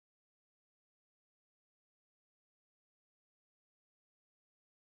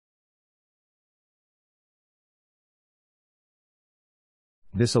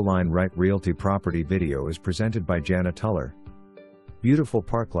This Align Right Realty property video is presented by Janna Tuller. Beautiful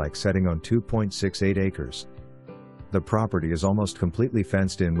park-like setting on 2.68 acres. The property is almost completely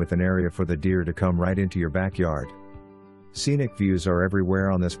fenced in with an area for the deer to come right into your backyard. Scenic views are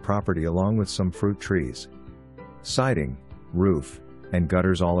everywhere on this property along with some fruit trees. Siding, roof, and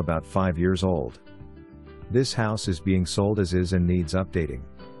gutters all about 5 years old. This house is being sold as is and needs updating.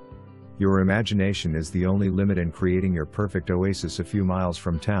 Your imagination is the only limit in creating your perfect oasis a few miles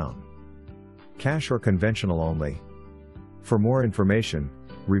from town. Cash or conventional only? For more information,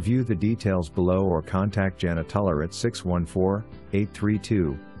 review the details below or contact Janna Tuller at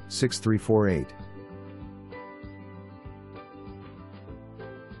 614-832-6348.